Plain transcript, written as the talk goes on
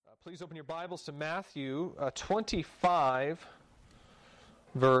Please open your Bibles to Matthew 25,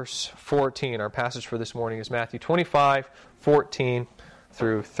 verse 14. Our passage for this morning is Matthew 25, 14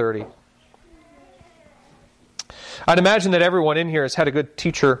 through 30. I'd imagine that everyone in here has had a good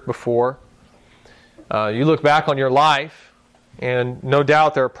teacher before. You look back on your life, and no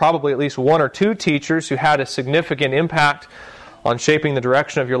doubt there are probably at least one or two teachers who had a significant impact on shaping the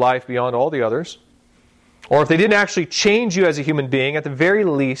direction of your life beyond all the others. Or if they didn't actually change you as a human being, at the very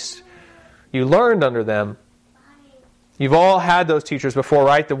least, you learned under them. You've all had those teachers before,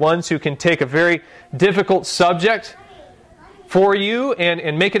 right? The ones who can take a very difficult subject for you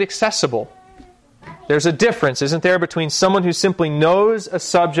and make it accessible. There's a difference, isn't there, between someone who simply knows a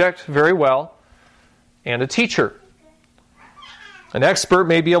subject very well and a teacher. An expert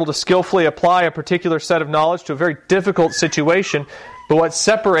may be able to skillfully apply a particular set of knowledge to a very difficult situation, but what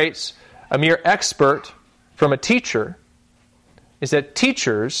separates a mere expert from a teacher is that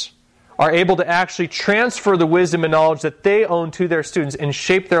teachers are able to actually transfer the wisdom and knowledge that they own to their students and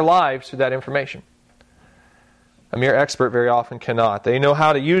shape their lives through that information. A mere expert very often cannot. They know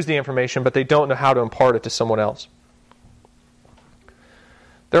how to use the information, but they don't know how to impart it to someone else.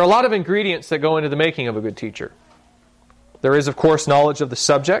 There are a lot of ingredients that go into the making of a good teacher. There is, of course, knowledge of the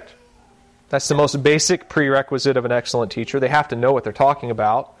subject. That's the most basic prerequisite of an excellent teacher. They have to know what they're talking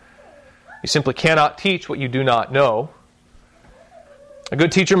about. You simply cannot teach what you do not know. A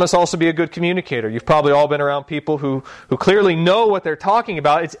good teacher must also be a good communicator. You've probably all been around people who clearly know what they're talking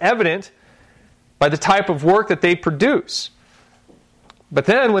about. It's evident by the type of work that they produce. But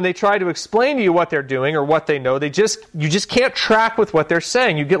then when they try to explain to you what they're doing or what they know, you just can't track with what they're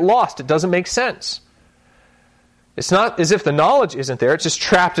saying. You get lost. It doesn't make sense. It's not as if the knowledge isn't there. It's just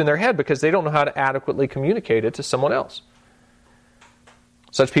trapped in their head because they don't know how to adequately communicate it to someone else.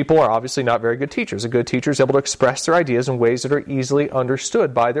 Such people are obviously not very good teachers. A good teacher is able to express their ideas in ways that are easily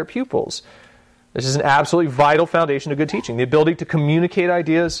understood by their pupils. This is an absolutely vital foundation of good teaching. The ability to communicate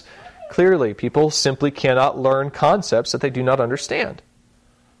ideas clearly. People simply cannot learn concepts that they do not understand.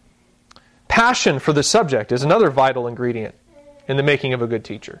 Passion for the subject is another vital ingredient in the making of a good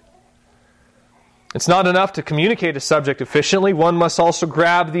teacher. It's not enough to communicate a subject efficiently. One must also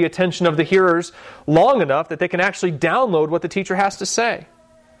grab the attention of the hearers long enough that they can actually download what the teacher has to say.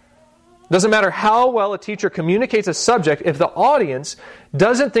 It doesn't matter how well a teacher communicates a subject, if the audience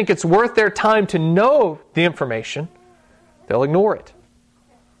doesn't think it's worth their time to know the information, they'll ignore it.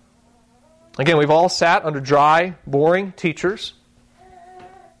 Again, we've all sat under dry, boring teachers.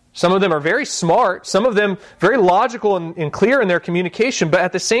 Some of them are very smart, some of them very logical and clear in their communication, but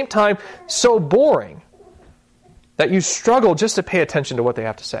at the same time so boring that you struggle just to pay attention to what they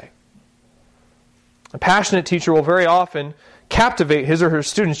have to say. A passionate teacher will very often captivate his or her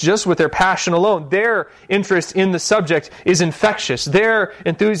students just with their passion alone. Their interest in the subject is infectious. Their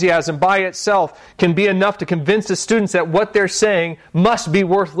enthusiasm by itself can be enough to convince the students that what they're saying must be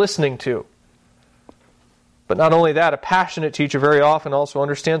worth listening to. But not only that, a passionate teacher very often also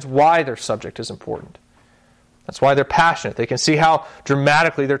understands why their subject is important. That's why they're passionate. They can see how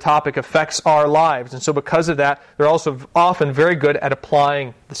dramatically their topic affects our lives. And so because of that, they're also often very good at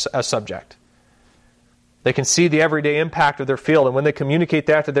applying a subject. They can see the everyday impact of their field, and when they communicate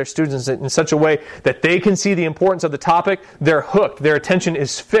that to their students in such a way that they can see the importance of the topic, they're hooked, their attention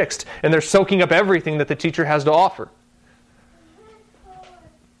is fixed, and they're soaking up everything that the teacher has to offer.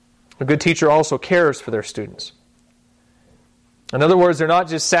 A good teacher also cares for their students. In other words, they're not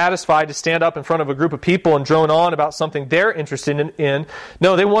just satisfied to stand up in front of a group of people and drone on about something they're interested in.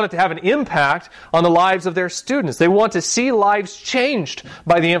 No, they want it to have an impact on the lives of their students. They want to see lives changed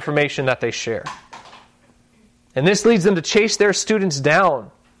by the information that they share. And this leads them to chase their students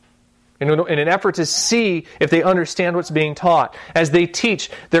down in an effort to see if they understand what's being taught. As they teach,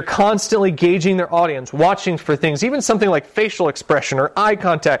 they're constantly gauging their audience, watching for things, even something like facial expression or eye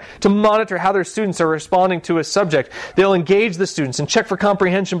contact, to monitor how their students are responding to a subject. They'll engage the students and check for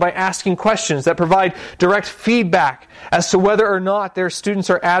comprehension by asking questions that provide direct feedback as to whether or not their students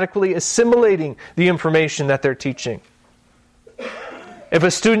are adequately assimilating the information that they're teaching. If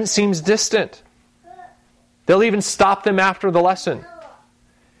a student seems distant, they'll even stop them after the lesson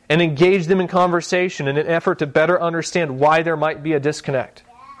and engage them in conversation in an effort to better understand why there might be a disconnect.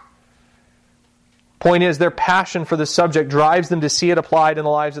 Point is, their passion for the subject drives them to see it applied in the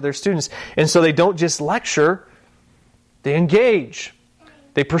lives of their students. And so they don't just lecture, they engage,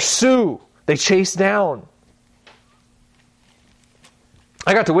 they pursue, they chase down.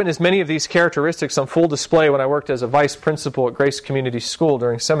 I got to witness many of these characteristics on full display when I worked as a vice principal at Grace Community School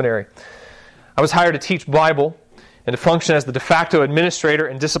during seminary. I was hired to teach Bible and to function as the de facto administrator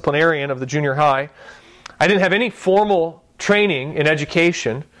and disciplinarian of the junior high. I didn't have any formal training in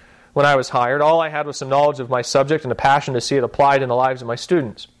education, when I was hired. All I had was some knowledge of my subject and a passion to see it applied in the lives of my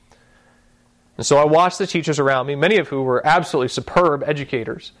students. And so I watched the teachers around me, many of who were absolutely superb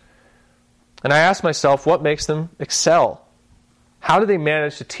educators. And I asked myself, what makes them excel? How do they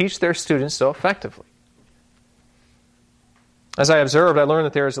manage to teach their students so effectively? As I observed, I learned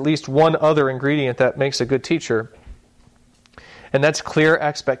that there is at least one other ingredient that makes a good teacher, and that's clear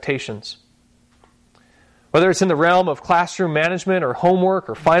expectations. Whether it's in the realm of classroom management or homework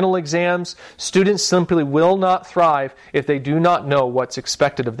or final exams, students simply will not thrive if they do not know what's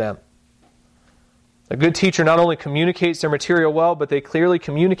expected of them. A good teacher not only communicates their material well, but they clearly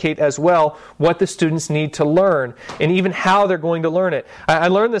communicate as well what the students need to learn and even how they're going to learn it. I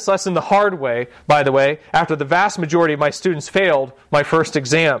learned this lesson the hard way, by the way, after the vast majority of my students failed my first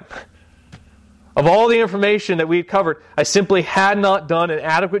exam. Of all the information that we had covered, I simply had not done an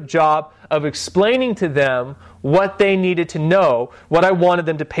adequate job of explaining to them what they needed to know, what I wanted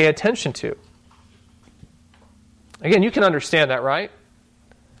them to pay attention to. Again, you can understand that, right?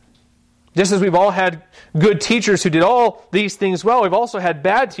 Just as we've all had good teachers who did all these things well, we've also had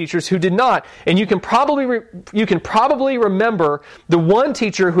bad teachers who did not. And you can probably remember the one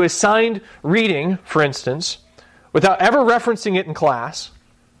teacher who assigned reading, for instance, without ever referencing it in class,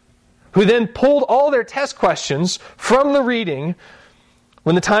 who then pulled all their test questions from the reading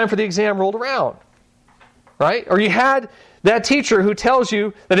when the time for the exam rolled around. Right? Or you had that teacher who tells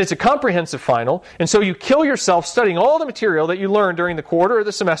you that it's a comprehensive final, and so you kill yourself studying all the material that you learned during the quarter or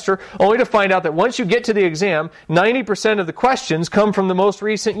the semester, only to find out that once you get to the exam, 90% of the questions come from the most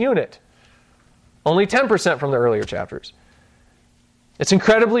recent unit. Only 10% from the earlier chapters. It's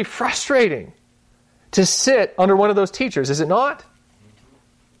incredibly frustrating to sit under one of those teachers, is it not?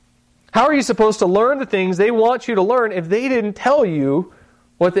 How are you supposed to learn the things they want you to learn if they didn't tell you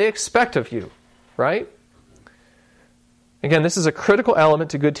what they expect of you, right? Again, this is a critical element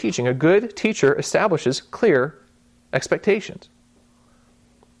to good teaching. A good teacher establishes clear expectations.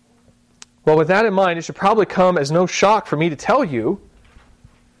 Well, with that in mind, it should probably come as no shock for me to tell you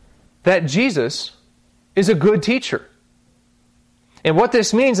that Jesus is a good teacher. And what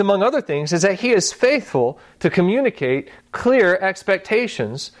this means, among other things, is that he is faithful to communicate clear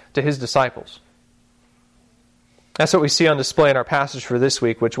expectations to his disciples. That's what we see on display in our passage for this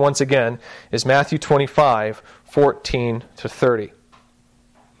week, which once again is Matthew 25, 14 to 30.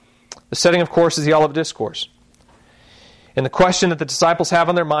 The setting, of course, is the Olivet Discourse. And the question that the disciples have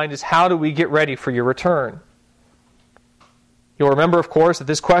on their mind is, how do we get ready for your return? You'll remember, of course, that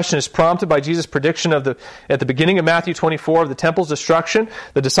this question is prompted by Jesus' prediction at the beginning of Matthew 24 of the temple's destruction.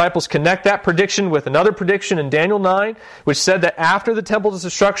 The disciples connect that prediction with another prediction in Daniel 9, which said that after the temple's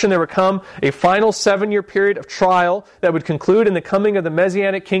destruction there would come a final 7-year period of trial that would conclude in the coming of the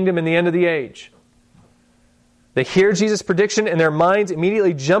Messianic kingdom in the end of the age. They hear Jesus' prediction and their minds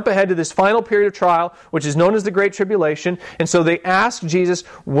immediately jump ahead to this final period of trial, which is known as the Great Tribulation. And so they ask Jesus,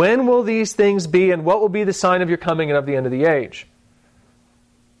 when will these things be and what will be the sign of your coming and of the end of the age?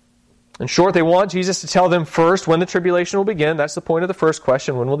 In short, they want Jesus to tell them first when the tribulation will begin. That's the point of the first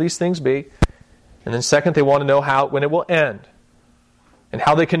question. When will these things be? And then second, they want to know when it will end. And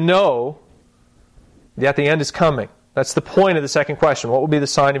how they can know that the end is coming. That's the point of the second question. What will be the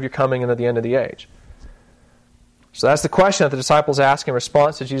sign of your coming and of the end of the age? So that's the question that the disciples ask in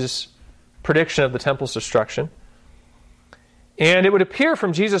response to Jesus' prediction of the temple's destruction. And it would appear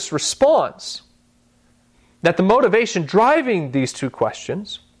from Jesus' response that the motivation driving these two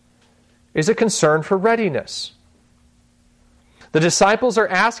questions is a concern for readiness. The disciples are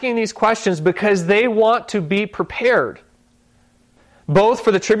asking these questions because they want to be prepared, both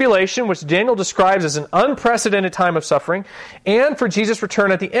for the tribulation, which Daniel describes as an unprecedented time of suffering, and for Jesus'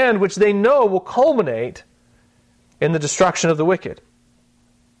 return at the end, which they know will culminate in the destruction of the wicked.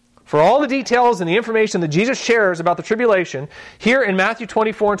 For all the details and the information that Jesus shares about the tribulation, here in Matthew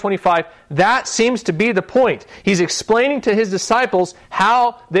 24 and 25, that seems to be the point. He's explaining to his disciples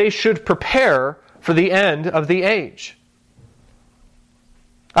how they should prepare for the end of the age.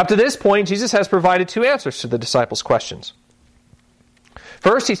 Up to this point, Jesus has provided two answers to the disciples' questions.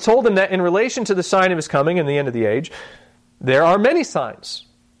 First, he's told them that in relation to the sign of his coming and the end of the age, there are many signs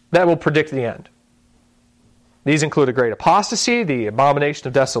that will predict the end. These include a great apostasy, the abomination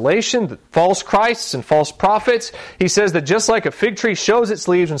of desolation, the false Christs and false prophets. He says that just like a fig tree shows its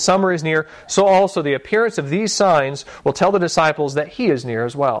leaves when summer is near, so also the appearance of these signs will tell the disciples that he is near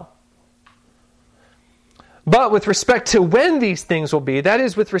as well. But with respect to when these things will be, that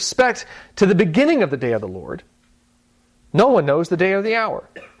is, with respect to the beginning of the day of the Lord, no one knows the day or the hour.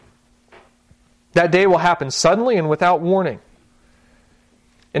 That day will happen suddenly and without warning.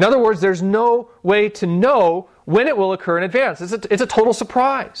 In other words, there's no way to know when it will occur in advance. It's a total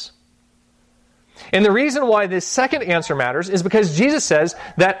surprise. And the reason why this second answer matters is because Jesus says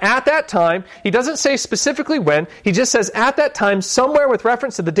that at that time, he doesn't say specifically when, he just says at that time, somewhere with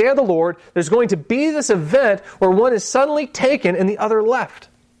reference to the day of the Lord, there's going to be this event where one is suddenly taken and the other left.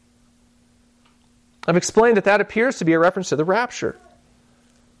 I've explained that that appears to be a reference to the rapture.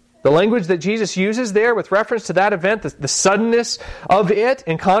 The language that Jesus uses there with reference to that event, the suddenness of it,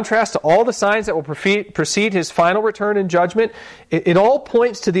 in contrast to all the signs that will precede his final return in judgment, it all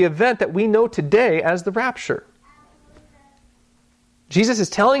points to the event that we know today as the rapture. Jesus is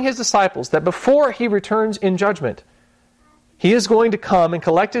telling his disciples that before he returns in judgment, he is going to come and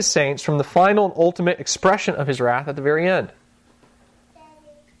collect his saints from the final and ultimate expression of his wrath at the very end.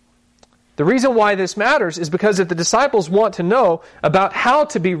 The reason why this matters is because if the disciples want to know about how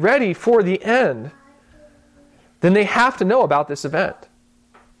to be ready for the end, then they have to know about this event.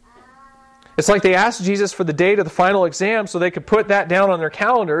 It's like they asked Jesus for the date of the final exam so they could put that down on their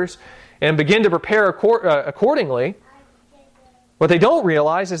calendars and begin to prepare accordingly. What they don't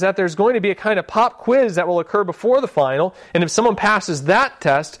realize is that there's going to be a kind of pop quiz that will occur before the final, and if someone passes that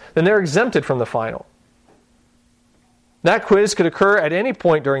test, then they're exempted from the final. That quiz could occur at any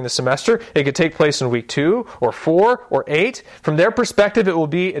point during the semester. It could take place in week 2 or 4 or 8. From their perspective, it will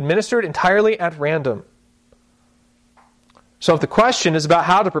be administered entirely at random. So if the question is about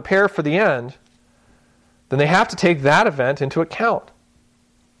how to prepare for the end, then they have to take that event into account.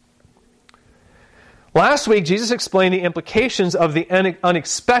 Last week, Jesus explained the implications of the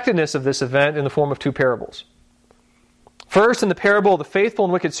unexpectedness of this event in the form of 2 parables. First, in the parable of the faithful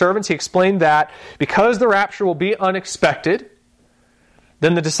and wicked servants, he explained that because the rapture will be unexpected,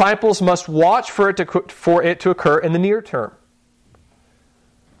 then the disciples must watch for it to occur in the near term.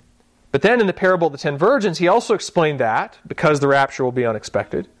 But then in the parable of the 10 virgins, he also explained that because the rapture will be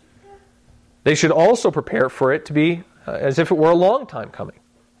unexpected, they should also prepare for it to be as if it were a long time coming.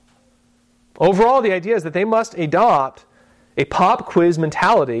 Overall, the idea is that they must adopt a pop quiz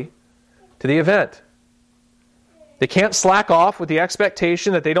mentality to the event. They can't slack off with the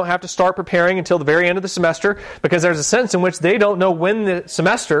expectation that they don't have to start preparing until the very end of the semester because there's a sense in which they don't know when the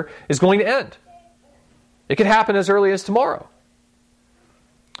semester is going to end. It could happen as early as tomorrow.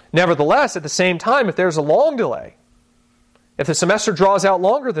 Nevertheless, at the same time, if there's a long delay, if the semester draws out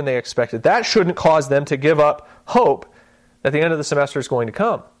longer than they expected, that shouldn't cause them to give up hope that the end of the semester is going to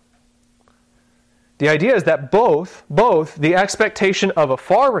come. The idea is that both the expectation of a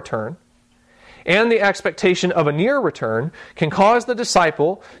far return and the expectation of a near return can cause the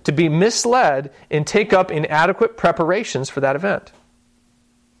disciple to be misled and take up inadequate preparations for that event.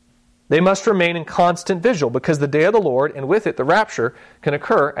 They must remain in constant vigil because the day of the Lord, and with it the rapture, can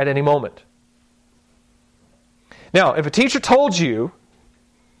occur at any moment. Now, if a teacher told you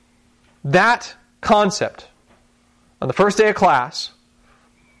that concept on the first day of class,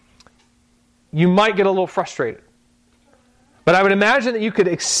 you might get a little frustrated. But I would imagine that you could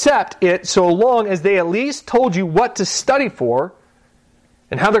accept it so long as they at least told you what to study for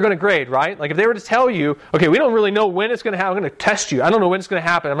and how they're going to grade, right? Like if they were to tell you, okay, we don't really know when it's going to happen, I'm going to test you. I don't know when it's going to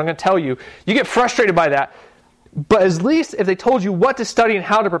happen, I'm not going to tell you. You get frustrated by that. But at least if they told you what to study and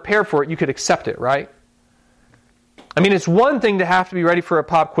how to prepare for it, you could accept it, right? I mean, it's one thing to have to be ready for a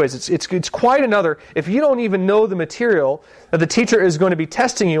pop quiz. It's quite another if you don't even know the material that the teacher is going to be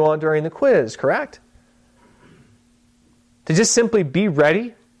testing you on during the quiz, correct? To just simply be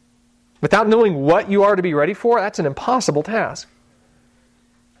ready without knowing what you are to be ready for, that's an impossible task.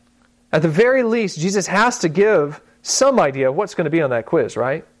 At the very least, Jesus has to give some idea of what's going to be on that quiz,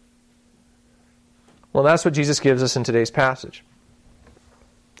 right? Well, that's what Jesus gives us in today's passage.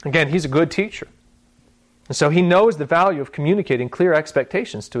 Again, he's a good teacher. And so he knows the value of communicating clear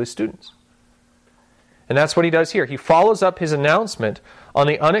expectations to his students. And that's what he does here. He follows up his announcement on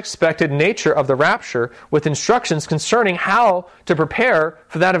the unexpected nature of the rapture with instructions concerning how to prepare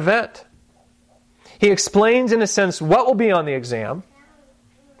for that event. He explains, in a sense, what will be on the exam,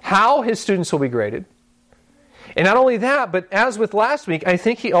 how his students will be graded. And not only that, but as with last week, I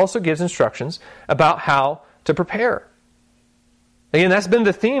think he also gives instructions about how to prepare. Again, that's been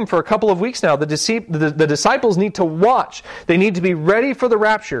the theme for a couple of weeks now. The disciples need to watch. They need to be ready for the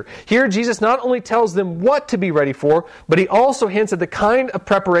rapture. Here, Jesus not only tells them what to be ready for, but he also hints at the kind of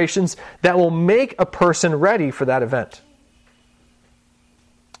preparations that will make a person ready for that event.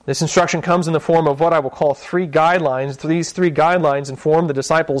 This instruction comes in the form of what I will call 3 guidelines. These 3 guidelines inform the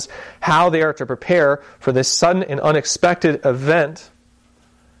disciples how they are to prepare for this sudden and unexpected event.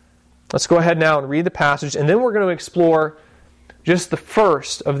 Let's go ahead now and read the passage, and then we're going to explore just the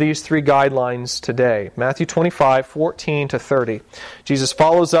first of these 3 guidelines today. Matthew 25, 14 to 30. Jesus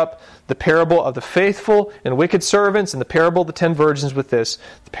follows up the parable of the faithful and wicked servants and the parable of the 10 virgins with this,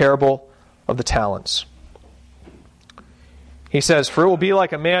 the parable of the talents. He says, "For it will be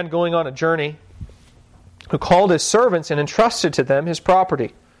like a man going on a journey who called his servants and entrusted to them his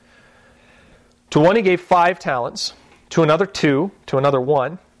property. To one he gave 5 talents, to another 2, to another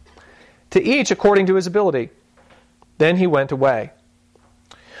 1, to each according to his ability. Then he went away.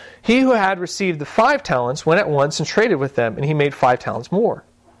 He who had received the 5 talents went at once and traded with them, and he made 5 talents more.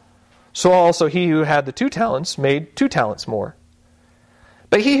 So also he who had the 2 talents made 2 talents more.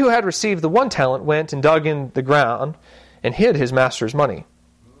 But he who had received the 1 talent went and dug in the ground and hid his master's money.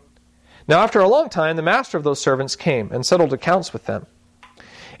 Now after a long time the master of those servants came and settled accounts with them.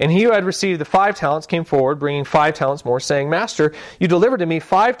 And he who had received the 5 talents came forward, bringing 5 talents more, saying, 'Master, you delivered to me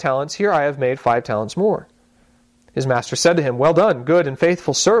 5 talents. Here I have made 5 talents more.' His master said to him, 'Well done, good and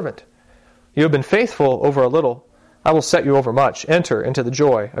faithful servant. You have been faithful over a little. I will set you over much. Enter into the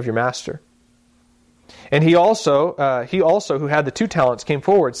joy of your master.' And he also who had the 2 talents came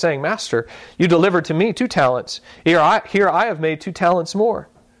forward, saying, 'Master, you delivered to me 2 talents. Here I have made 2 talents more.'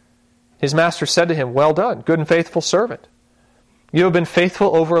 His master said to him, 'Well done, good and faithful servant. You have been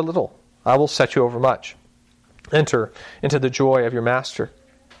faithful over a little. I will set you over much. Enter into the joy of your master.'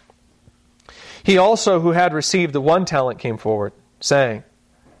 He also who had received the 1 talent came forward, saying,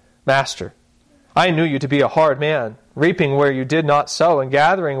 'Master, I knew you to be a hard man, reaping where you did not sow, and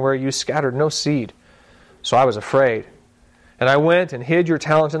gathering where you scattered no seed. So I was afraid, and I went and hid your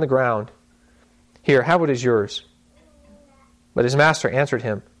talent in the ground. Here, have what is yours.' But his master answered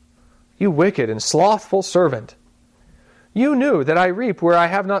him, 'You wicked and slothful servant. You knew that I reap where I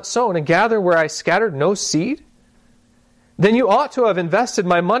have not sown, and gather where I scattered no seed? Then you ought to have invested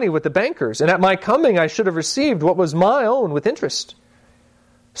my money with the bankers, and at my coming I should have received what was my own with interest.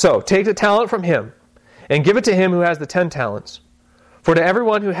 So take the talent from him, and give it to him who has the 10 talents. For to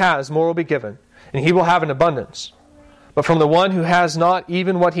everyone who has, more will be given, and he will have an abundance. But from the one who has not,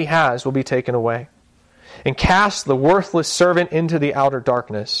 even what he has will be taken away. And cast the worthless servant into the outer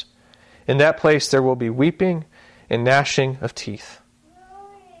darkness. In that place there will be weeping and gnashing of teeth."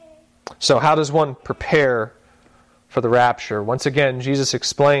 So how does one prepare for the rapture? Once again, Jesus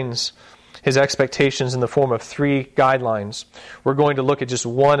explains his expectations in the form of 3 guidelines. We're going to look at just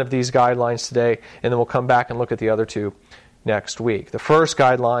one of these guidelines today, and then we'll come back and look at the other 2 next week. The first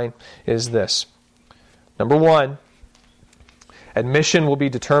guideline is this. Number 1, admission will be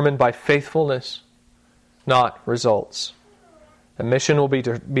determined by faithfulness, not results. Admission will be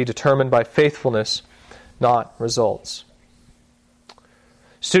determined by faithfulness, not results.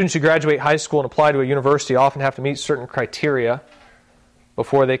 Students who graduate high school and apply to a university often have to meet certain criteria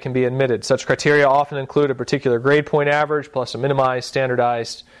before they can be admitted. Such criteria often include a particular grade point average plus a minimal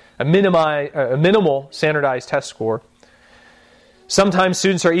standardized test score. Sometimes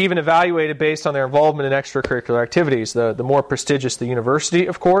students are even evaluated based on their involvement in extracurricular activities. The more prestigious the university,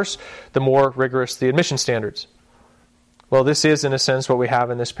 of course, the more rigorous the admission standards. Well, this is, in a sense, what we have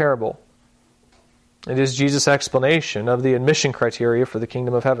in this parable. It is Jesus' explanation of the admission criteria for the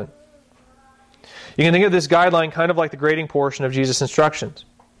kingdom of heaven. You can think of this guideline kind of like the grading portion of Jesus' instructions.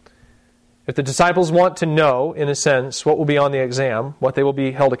 If the disciples want to know, in a sense, what will be on the exam, what they will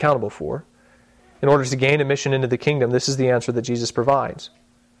be held accountable for, in order to gain admission into the kingdom, this is the answer that Jesus provides.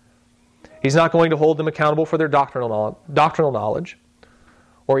 He's not going to hold them accountable for their doctrinal knowledge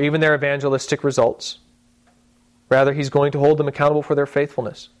or even their evangelistic results. Rather, he's going to hold them accountable for their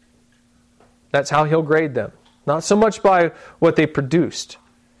faithfulness. That's how he'll grade them. Not so much by what they produced,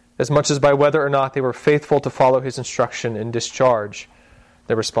 as much as by whether or not they were faithful to follow his instruction and discharge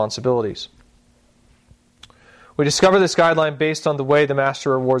their responsibilities. We discover this guideline based on the way the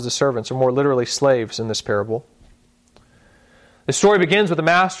master rewards the servants, or more literally slaves, in this parable. The story begins with the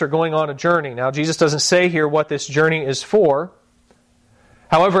master going on a journey. Now, Jesus doesn't say here what this journey is for.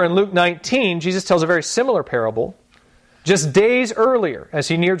 However, in Luke 19, Jesus tells a very similar parable just days earlier as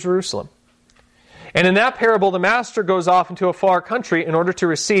he neared Jerusalem. And in that parable, the master goes off into a far country in order to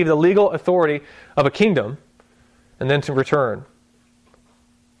receive the legal authority of a kingdom and then to return.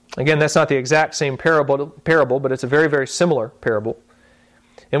 Again, that's not the exact same parable, but it's a very, very similar parable.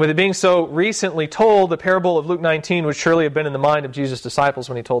 And with it being so recently told, the parable of Luke 19 would surely have been in the mind of Jesus' disciples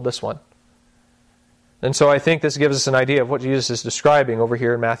when he told this one. And so I think this gives us an idea of what Jesus is describing over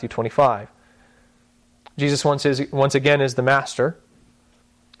here in Matthew 25. Jesus once again is the master.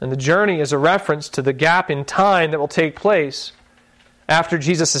 And the journey is a reference to the gap in time that will take place after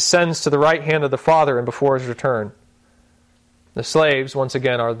Jesus ascends to the right hand of the Father and before his return. The slaves, once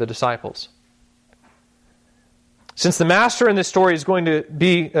again, are the disciples. Since the master in this story is going to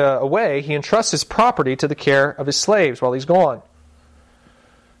be away, he entrusts his property to the care of his slaves while he's gone.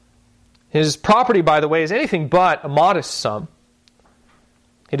 His property, by the way, is anything but a modest sum.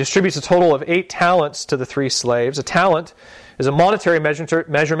 He distributes a total of 8 talents to the 3 slaves. A talent is a monetary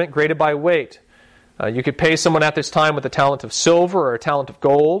measurement graded by weight. You could pay someone at this time with a talent of silver or a talent of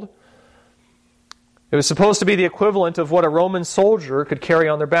gold. It was supposed to be the equivalent of what a Roman soldier could carry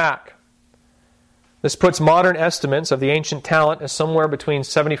on their back. This puts modern estimates of the ancient talent as somewhere between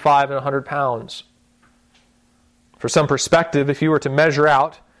 75 and 100 pounds. For some perspective, if you were to measure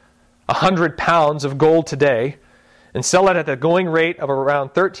out 100 pounds of gold today and sell it at the going rate of around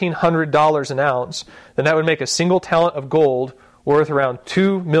 $1,300 an ounce, then that would make a single talent of gold worth around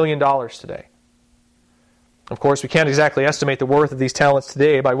 $2 million today. Of course, we can't exactly estimate the worth of these talents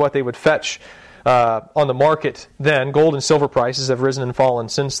today by what they would fetch on the market then. Gold and silver prices have risen and fallen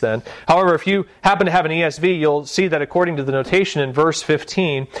since then. However, if you happen to have an ESV, you'll see that according to the notation in verse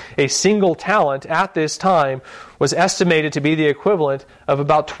 15, a single talent at this time was estimated to be the equivalent of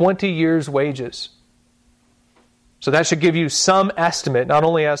about 20 years' wages. So that should give you some estimate, not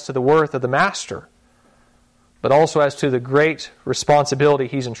only as to the worth of the master, but also as to the great responsibility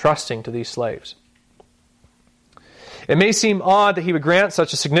he's entrusting to these slaves. It may seem odd that he would grant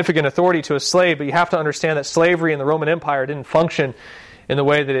such a significant authority to a slave, but you have to understand that slavery in the Roman Empire didn't function in the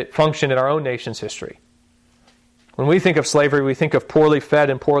way that it functioned in our own nation's history. When we think of slavery, we think of poorly fed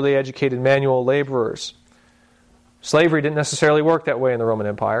and poorly educated manual laborers. Slavery didn't necessarily work that way in the Roman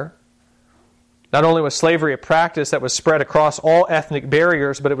Empire. Not only was slavery a practice that was spread across all ethnic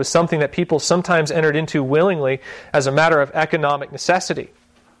barriers, but it was something that people sometimes entered into willingly as a matter of economic necessity.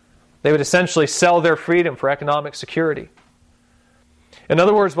 They would essentially sell their freedom for economic security. In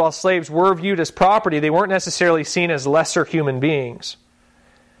other words, while slaves were viewed as property, they weren't necessarily seen as lesser human beings.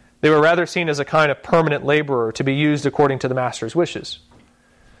 They were rather seen as a kind of permanent laborer to be used according to the master's wishes.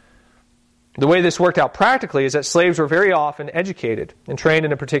 The way this worked out practically is that slaves were very often educated and trained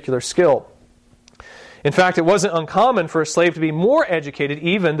in a particular skill. In fact, it wasn't uncommon for a slave to be more educated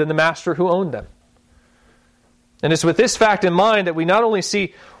even than the master who owned them. And it's with this fact in mind that we not only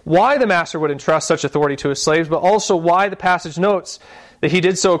see why the master would entrust such authority to his slaves, but also why the passage notes that he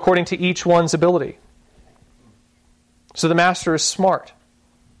did so according to each one's ability. So the master is smart.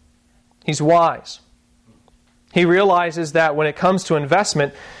 He's wise. He realizes that when it comes to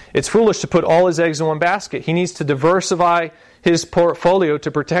investment, it's foolish to put all his eggs in one basket. He needs to diversify his portfolio to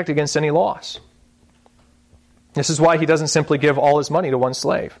protect against any loss. This is why he doesn't simply give all his money to one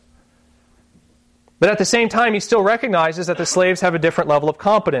slave. But at the same time, he still recognizes that the slaves have a different level of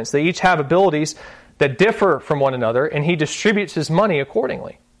competence. They each have abilities that differ from one another, and he distributes his money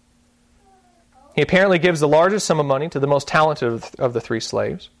accordingly. He apparently gives the largest sum of money to the most talented of the 3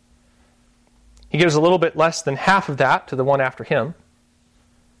 slaves. He gives a little bit less than half of that to the one after him.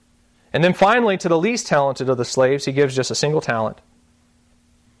 And then finally, to the least talented of the slaves, he gives just a single talent.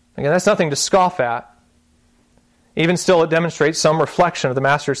 Again, that's nothing to scoff at. Even still, it demonstrates some reflection of the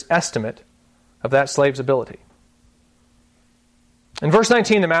master's estimate of that slave's ability. In verse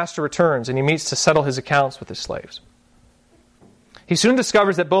 19, the master returns and he meets to settle his accounts with his slaves. He soon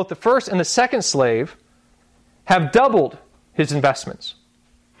discovers that both the first and the second slave have doubled his investments,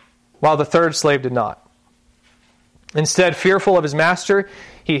 while the third slave did not. Instead, fearful of his master,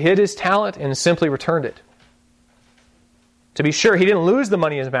 he hid his talent and simply returned it. To be sure, he didn't lose the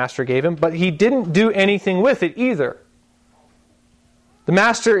money his master gave him, but he didn't do anything with it either. The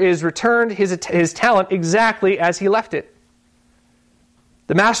master is returned his talent exactly as he left it.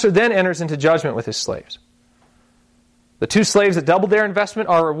 The master then enters into judgment with his slaves. The 2 slaves that doubled their investment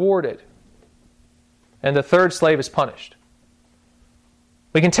are rewarded, and the third slave is punished.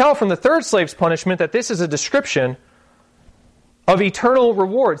 We can tell from the third slave's punishment that this is a description of eternal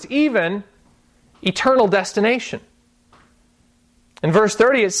rewards, even eternal destination. In verse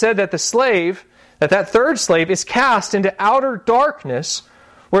 30 it said that that third slave is cast into outer darkness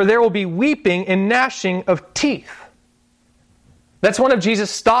where there will be weeping and gnashing of teeth. That's one of Jesus'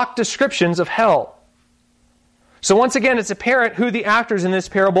 stock descriptions of hell. So once again, it's apparent who the actors in this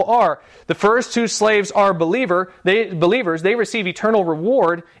parable are. The first 2 slaves are believers. They receive eternal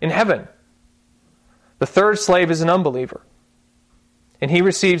reward in heaven. The third slave is an unbeliever, and he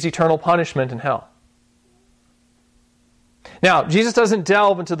receives eternal punishment in hell. Now, Jesus doesn't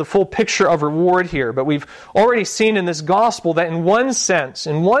delve into the full picture of reward here, but we've already seen in this gospel that in one sense,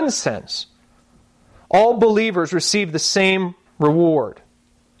 all believers receive the same reward.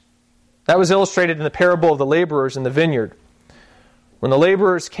 That was illustrated in the parable of the laborers in the vineyard. When the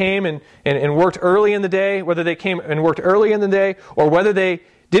laborers came and worked early in the day, whether they came and worked early in the day or whether they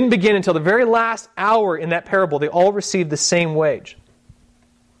didn't begin until the very last hour in that parable, they all received the same wage.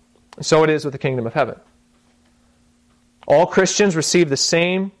 And so it is with the kingdom of heaven. All Christians receive the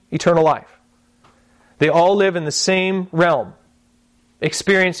same eternal life. They all live in the same realm.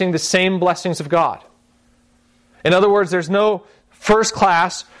 experiencing the same blessings of God. In other words, there's no first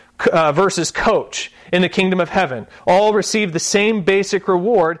class versus coach in the kingdom of heaven. All receive the same basic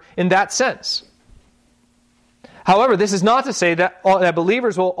reward in that sense. However, this is not to say that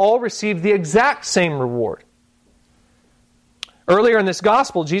believers will all receive the exact same reward. Earlier in this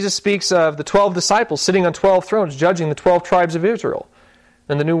gospel, Jesus speaks of the 12 disciples sitting on 12 thrones, judging the 12 tribes of Israel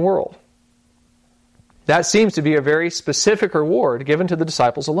in the new world. That seems to be a very specific reward given to the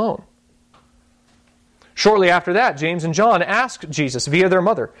disciples alone. Shortly after that, James and John asked Jesus, via their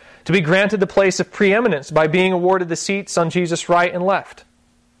mother, to be granted the place of preeminence by being awarded the seats on Jesus' right and left.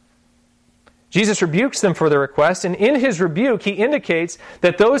 Jesus rebukes them for their request, and in his rebuke, he indicates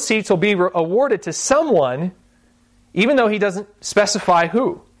that those seats will be awarded to someone, even though he doesn't specify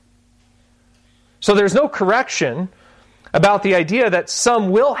who. So there's no correction about the idea that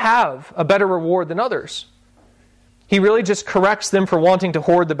some will have a better reward than others. He really just corrects them for wanting to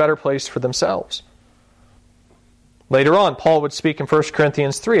hoard the better place for themselves. Later on, Paul would speak in 1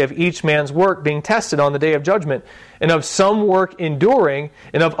 Corinthians 3 of each man's work being tested on the day of judgment, and of some work enduring,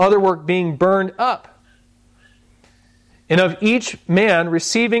 and of other work being burned up, and of each man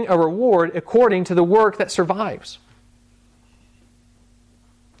receiving a reward according to the work that survives.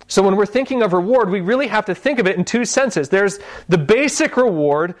 So when we're thinking of reward, we really have to think of it in two senses. There's the basic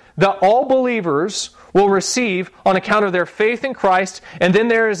reward that all believers will receive on account of their faith in Christ, and then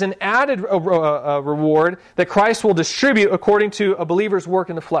there is an added reward that Christ will distribute according to a believer's work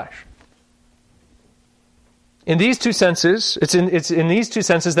in the flesh. In these two senses, it's in these two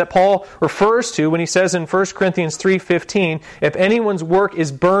senses that Paul refers to when he says in 1 Corinthians 3:15, if anyone's work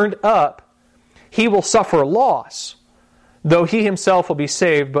is burned up, he will suffer loss, though he himself will be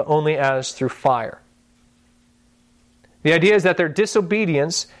saved, but only as through fire. The idea is that their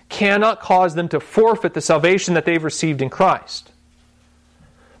disobedience cannot cause them to forfeit the salvation that they've received in Christ.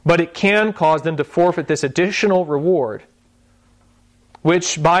 But it can cause them to forfeit this additional reward,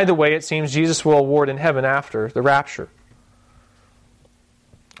 which, by the way, it seems Jesus will award in heaven after the rapture.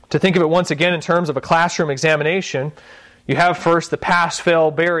 To think of it once again in terms of a classroom examination, you have first the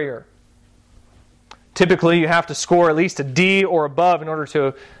pass-fail barrier. Typically, you have to score at least a D or above in order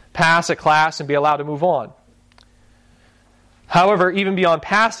to pass a class and be allowed to move on. However, even beyond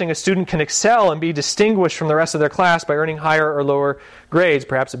passing, a student can excel and be distinguished from the rest of their class by earning higher or lower grades,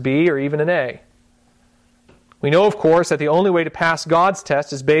 perhaps a B or even an A. We know, of course, that the only way to pass God's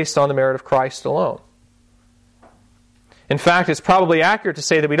test is based on the merit of Christ alone. In fact, it's probably accurate to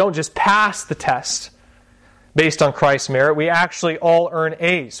say that we don't just pass the test based on Christ's merit. We actually all earn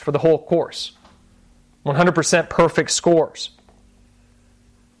A's for the whole course. 100% perfect scores.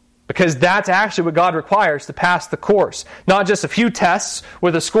 Because that's actually what God requires to pass the course. Not just a few tests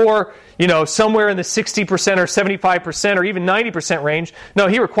with a score, somewhere in the 60% or 75% or even 90% range. No,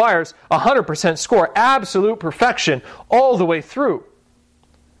 He requires 100% score. Absolute perfection all the way through.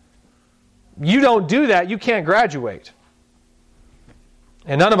 You don't do that, you can't graduate.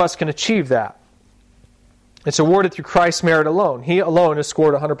 And none of us can achieve that. It's awarded through Christ's merit alone. He alone has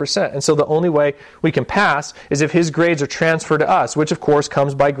scored 100%. And so the only way we can pass is if His grades are transferred to us, which of course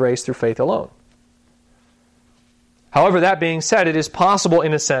comes by grace through faith alone. However, that being said, it is possible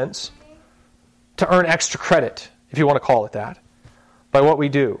in a sense to earn extra credit, if you want to call it that, by what we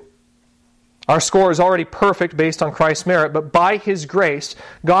do. Our score is already perfect based on Christ's merit, but by His grace,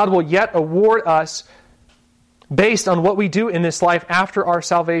 God will yet award us based on what we do in this life after our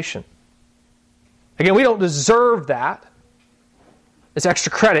salvation. Again, we don't deserve that. It's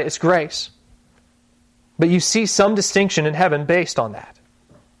extra credit, it's grace. But you see some distinction in heaven based on that.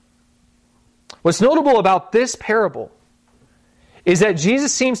 What's notable about this parable is that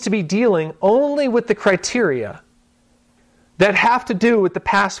Jesus seems to be dealing only with the criteria that have to do with the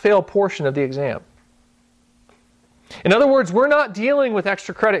pass-fail portion of the exam. In other words, we're not dealing with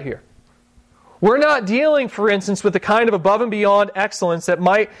extra credit here. We're not dealing, for instance, with the kind of above and beyond excellence that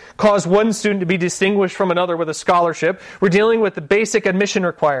might cause one student to be distinguished from another with a scholarship. We're dealing with the basic admission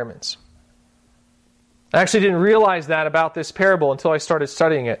requirements. I actually didn't realize that about this parable until I started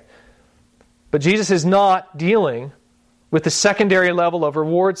studying it. But Jesus is not dealing with the secondary level of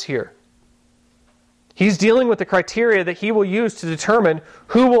rewards here. He's dealing with the criteria that He will use to determine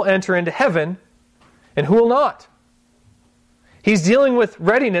who will enter into heaven and who will not. He's dealing with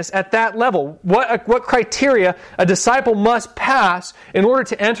readiness at that level. What criteria a disciple must pass in order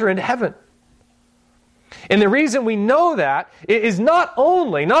to enter into heaven. And the reason we know that is not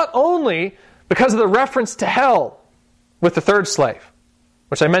only because of the reference to hell with the third slave,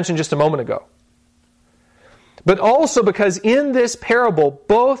 which I mentioned just a moment ago, but also because in this parable,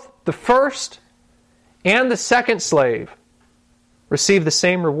 both the first and the second slave receive the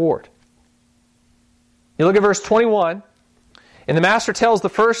same reward. You look at verse 21, and the master tells the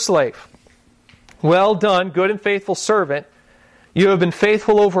first slave, "Well done, good and faithful servant. You have been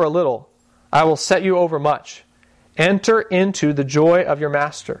faithful over a little. I will set you over much. Enter into the joy of your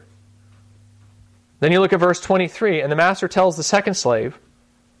master." Then you look at verse 23, and the master tells the second slave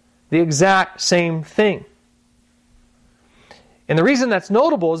the exact same thing. And the reason that's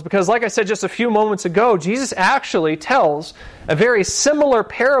notable is because, like I said just a few moments ago, Jesus actually tells a very similar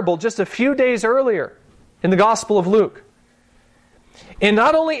parable just a few days earlier in the Gospel of Luke. And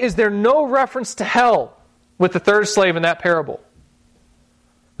not only is there no reference to hell with the third slave in that parable,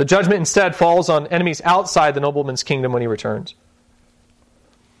 the judgment instead falls on enemies outside the nobleman's kingdom when he returns.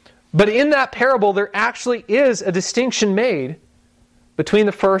 But in that parable, there actually is a distinction made between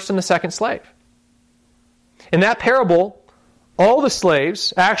the first and the second slave. In that parable, all the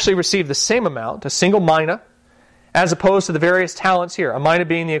slaves actually receive the same amount, a single mina, as opposed to the various talents here, a mina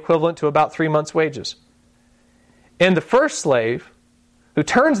being the equivalent to about 3 months' wages. And the first slave, who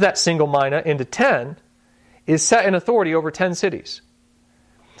turns that single mina into 10, is set in authority over 10 cities.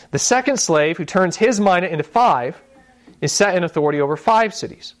 The second slave, who turns his mina into 5, is set in authority over 5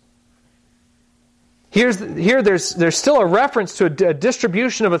 cities. Here there's still a reference to a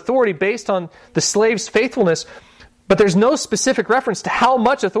distribution of authority based on the slave's faithfulness, but there's no specific reference to how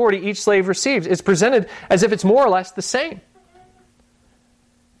much authority each slave receives. It's presented as if it's more or less the same.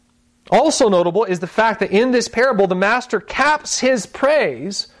 Also notable is the fact that in this parable, the master caps his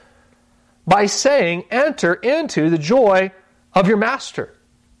praise by saying, "Enter into the joy of your master."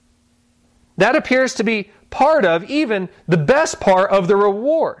 That appears to be part of, even the best part of the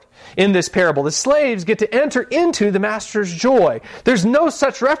reward in this parable. The slaves get to enter into the master's joy. There's no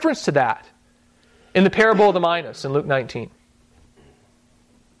such reference to that in the parable of the minas in Luke 19.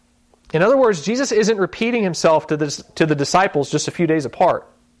 In other words, Jesus isn't repeating himself to the disciples just a few days apart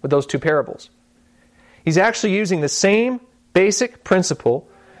with those two parables. He's actually using the same basic principle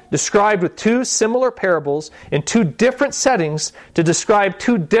described with two similar parables in two different settings to describe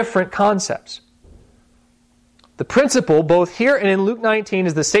two different concepts. The principle, both here and in Luke 19,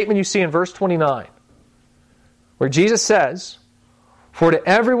 is the statement you see in verse 29, where Jesus says, "For to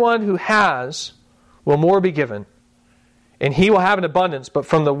everyone who has will more be given, and he will have an abundance, but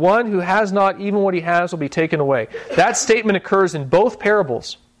from the one who has not, even what he has will be taken away." That statement occurs in both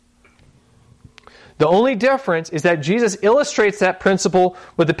parables. The only difference is that Jesus illustrates that principle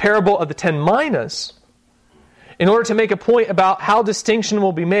with the parable of the 10 minas in order to make a point about how distinction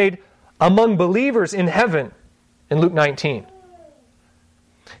will be made among believers in heaven in Luke 19.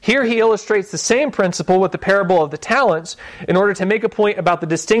 Here he illustrates the same principle with the parable of the talents in order to make a point about the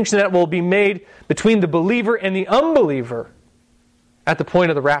distinction that will be made between the believer and the unbeliever at the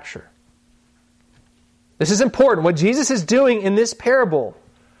point of the rapture. This is important. What Jesus is doing in this parable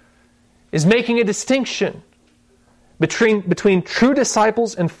is making a distinction between true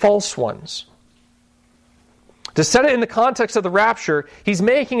disciples and false ones. To set it in the context of the rapture, he's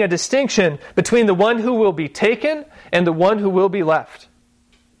making a distinction between the one who will be taken and the one who will be left.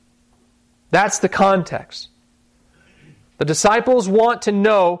 That's the context. The disciples want to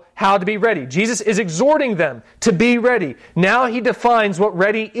know how to be ready. Jesus is exhorting them to be ready. Now he defines what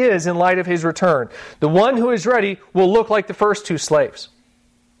ready is in light of his return. The one who is ready will look like the first two slaves.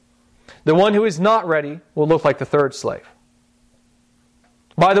 The one who is not ready will look like the third slave.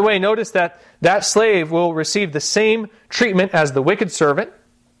 By the way, notice that slave will receive the same treatment as the wicked servant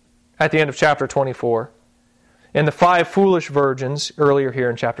at the end of chapter 24 and the 5 foolish virgins earlier here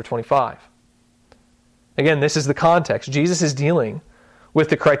in chapter 25. Again, this is the context. Jesus is dealing with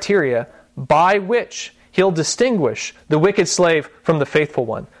the criteria by which he'll distinguish the wicked slave from the faithful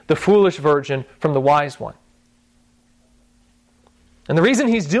one, the foolish virgin from the wise one. And the reason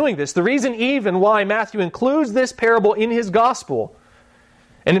he's doing this, the reason even why Matthew includes this parable in his gospel,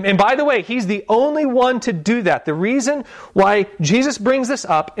 and by the way, he's the only one to do that. The reason why Jesus brings this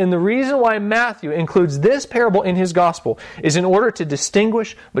up and the reason why Matthew includes this parable in his gospel is in order to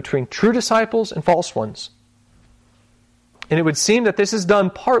distinguish between true disciples and false ones. And it would seem that this is done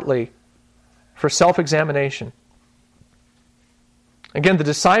partly for self-examination. Again, the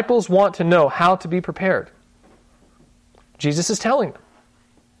disciples want to know how to be prepared. Jesus is telling them.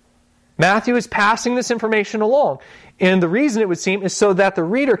 Matthew is passing this information along. And the reason, it would seem, is so that the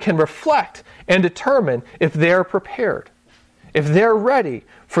reader can reflect and determine if they're prepared, if they're ready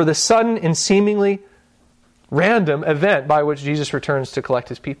for the sudden and seemingly random event by which Jesus returns to collect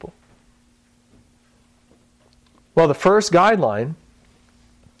his people. Well, the first guideline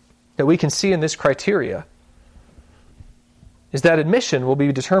that we can see in this criteria is that admission will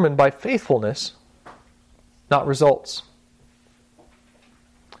be determined by faithfulness, not results.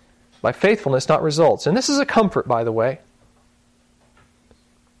 by faithfulness, not results. And this is a comfort, by the way.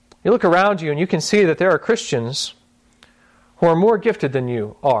 You look around you and you can see that there are Christians who are more gifted than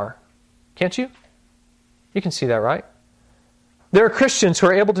you are. Can't you? You can see that, right? There are Christians who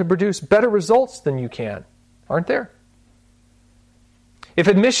are able to produce better results than you can, aren't there? If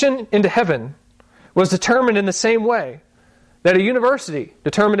admission into heaven was determined in the same way that a university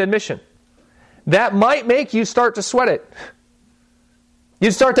determined admission, that might make you start to sweat it.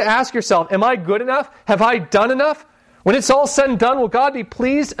 You'd start to ask yourself, am I good enough? Have I done enough? When it's all said and done, will God be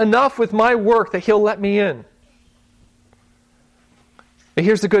pleased enough with my work that He'll let me in? But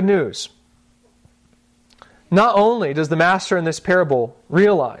here's the good news. Not only does the master in this parable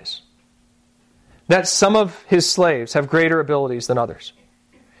realize that some of his slaves have greater abilities than others,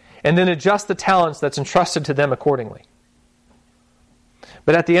 and then adjust the talents that's entrusted to them accordingly.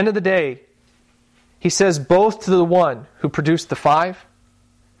 But at the end of the day, he says both to the one who produced the 5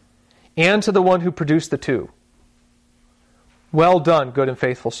 and to the one who produced the 2, well done, good and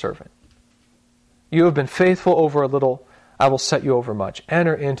faithful servant. You have been faithful over a little, I will set you over much.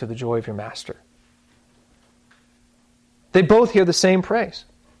 Enter into the joy of your master. They both hear the same praise.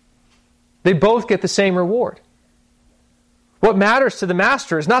 They both get the same reward. What matters to the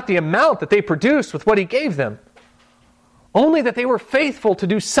master is not the amount that they produced with what he gave them, only that they were faithful to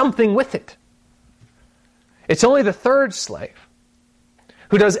do something with it. It's only the third slave,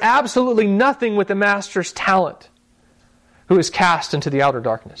 who does absolutely nothing with the master's talent, who is cast into the outer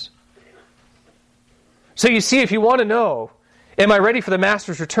darkness. So you see, if you want to know, am I ready for the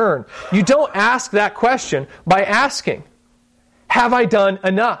master's return? You don't ask that question by asking, have I done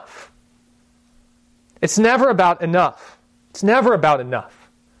enough? It's never about enough. It's never about enough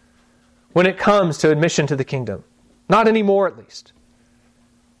when it comes to admission to the kingdom. Not anymore, at least.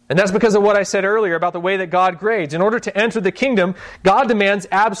 And that's because of what I said earlier about the way that God grades. In order to enter the kingdom, God demands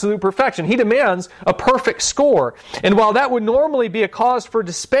absolute perfection. He demands a perfect score. And while that would normally be a cause for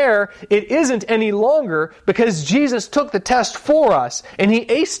despair, it isn't any longer because Jesus took the test for us and He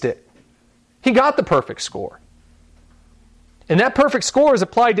aced it. He got the perfect score. And that perfect score is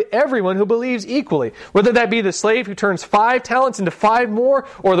applied to everyone who believes equally, whether that be the slave who turns 5 talents into 5 more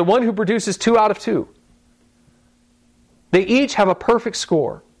or the one who produces 2 out of 2. They each have a perfect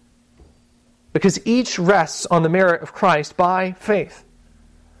score because each rests on the merit of Christ by faith.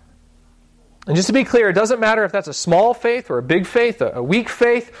 And just to be clear, it doesn't matter if that's a small faith or a big faith, a weak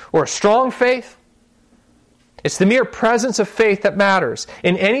faith or a strong faith. It's the mere presence of faith that matters,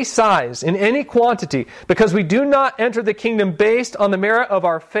 in any size, in any quantity, because we do not enter the kingdom based on the merit of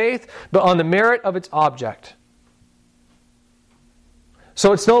our faith, but on the merit of its object.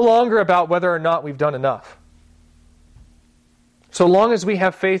 So it's no longer about whether or not we've done enough. So long as we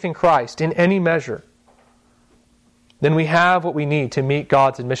have faith in Christ in any measure, then we have what we need to meet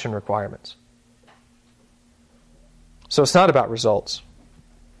God's admission requirements. So it's not about results,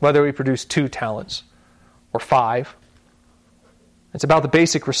 whether we produce 2 talents or 5. It's about the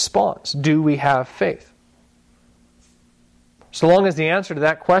basic response. Do we have faith? So long as the answer to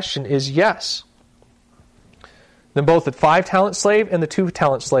that question is yes, then both the 5-talent slave and the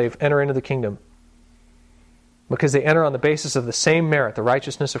 2-talent slave enter into the kingdom, because they enter on the basis of the same merit, the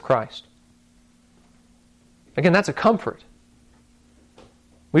righteousness of Christ. Again, that's a comfort.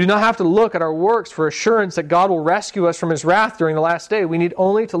 We do not have to look at our works for assurance that God will rescue us from His wrath during the last day. We need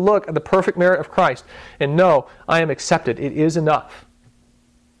only to look at the perfect merit of Christ and know, I am accepted. It is enough.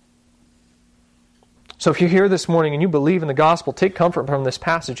 So if you're here this morning and you believe in the gospel, take comfort from this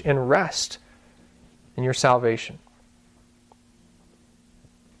passage and rest in your salvation.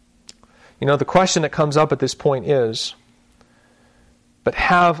 You know, the question that comes up at this point is, but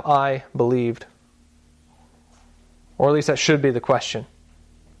have I believed? Or at least that should be the question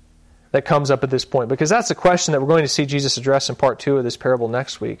that comes up at this point, because that's the question that we're going to see Jesus address in part 2 of this parable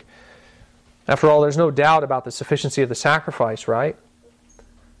next week. After all, there's no doubt about the sufficiency of the sacrifice, right?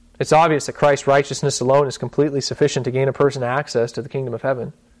 It's obvious that Christ's righteousness alone is completely sufficient to gain a person access to the kingdom of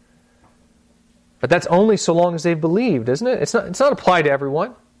heaven. But that's only so long as they've believed, isn't it? It's not applied to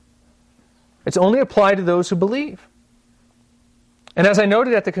everyone. It's only applied to those who believe. And as I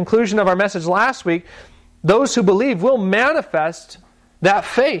noted at the conclusion of our message last week, those who believe will manifest that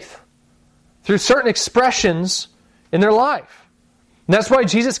faith through certain expressions in their life. And that's why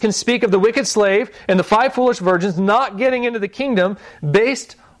Jesus can speak of the wicked slave and the 5 foolish virgins not getting into the kingdom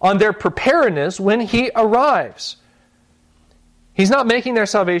based on their preparedness when He arrives. He's not making their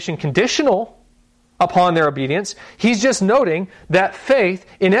salvation conditional upon their obedience. He's just noting that faith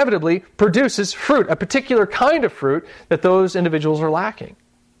inevitably produces fruit, a particular kind of fruit that those individuals are lacking.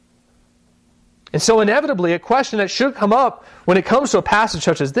 And so inevitably, a question that should come up when it comes to a passage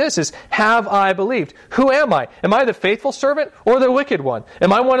such as this is, have I believed? Who am I? Am I the faithful servant or the wicked one?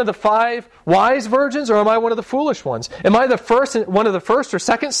 Am I one of the 5 wise virgins or am I one of the foolish ones? Am I one of the first or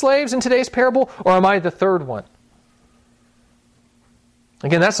second slaves in today's parable, or am I the third one?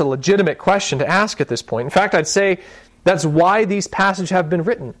 Again, that's a legitimate question to ask at this point. In fact, I'd say that's why these passages have been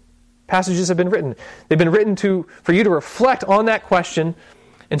written. Passages have been written. They've been written for you to reflect on that question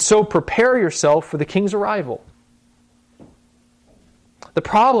and so prepare yourself for the King's arrival. The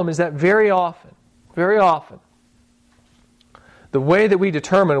problem is that very often, the way that we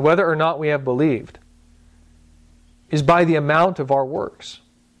determine whether or not we have believed is by the amount of our works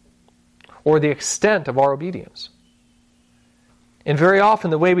or the extent of our obedience. And very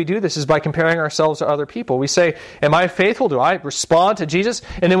often the way we do this is by comparing ourselves to other people. We say, am I faithful? Do I respond to Jesus?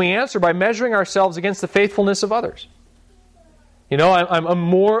 And then we answer by measuring ourselves against the faithfulness of others. You know, I'm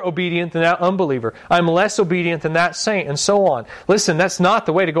more obedient than that unbeliever. I'm less obedient than that saint, and so on. Listen, that's not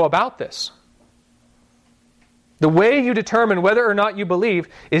the way to go about this. The way you determine whether or not you believe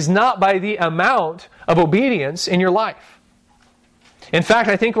is not by the amount of obedience in your life. In fact,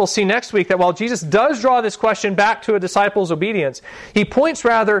 I think we'll see next week that while Jesus does draw this question back to a disciple's obedience, he points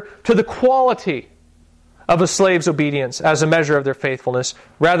rather to the quality of a slave's obedience as a measure of their faithfulness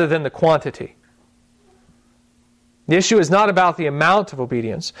rather than the quantity. The issue is not about the amount of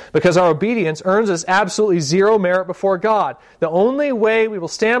obedience, because our obedience earns us absolutely zero merit before God. The only way we will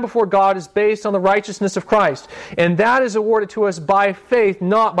stand before God is based on the righteousness of Christ, and that is awarded to us by faith,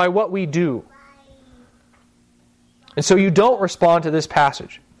 not by what we do. And so you don't respond to this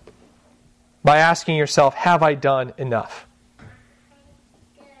passage by asking yourself, have I done enough?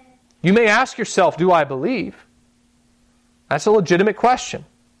 You may ask yourself, do I believe? That's a legitimate question.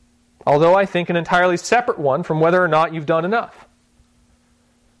 Although I think an entirely separate one from whether or not you've done enough.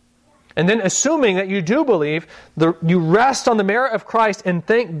 And then assuming that you do believe, you rest on the merit of Christ and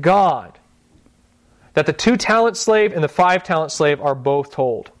thank God that the 2-talent slave and the 5-talent slave are both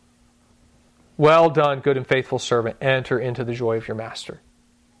told, well done, good and faithful servant, enter into the joy of your master.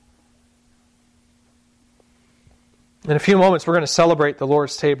 In a few moments we're going to celebrate the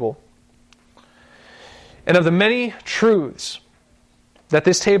Lord's table. And of the many truths that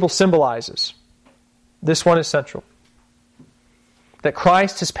this table symbolizes, this one is central. That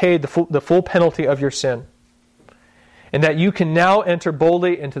Christ has paid the full penalty of your sin. And that you can now enter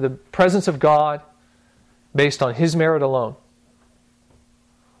boldly into the presence of God based on His merit alone.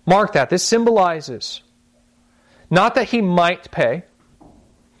 Mark that. This symbolizes not that He might pay,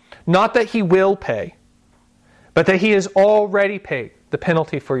 not that He will pay, but that He has already paid the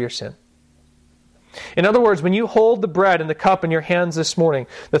penalty for your sin. In other words, when you hold the bread and the cup in your hands this morning,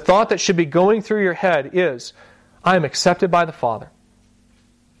 the thought that should be going through your head is, I am accepted by the Father.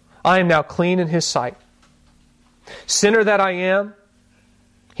 I am now clean in His sight. Sinner that I am,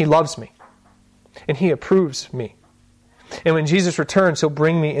 He loves me. And He approves me. And when Jesus returns, He'll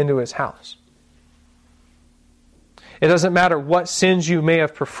bring me into His house. It doesn't matter what sins you may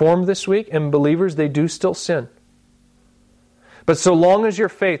have performed this week, and believers, they do still sin. But so long as your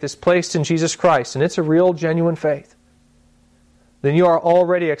faith is placed in Jesus Christ, and it's a real, genuine faith, then you are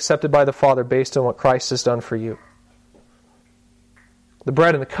already accepted by the Father based on what Christ has done for you. The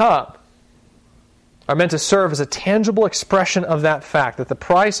bread and the cup are meant to serve as a tangible expression of that fact, that the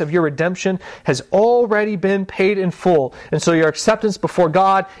price of your redemption has already been paid in full, and so your acceptance before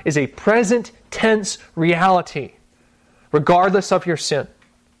God is a present tense reality, regardless of your sin.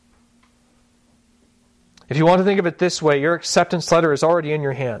 If you want to think of it this way, your acceptance letter is already in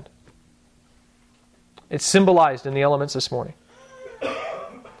your hand. It's symbolized in the elements this morning.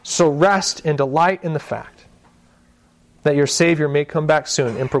 So rest and delight in the fact that your Savior may come back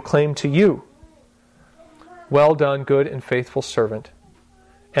soon and proclaim to you, well done, good and faithful servant.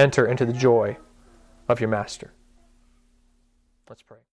 Enter into the joy of your Master. Let's pray.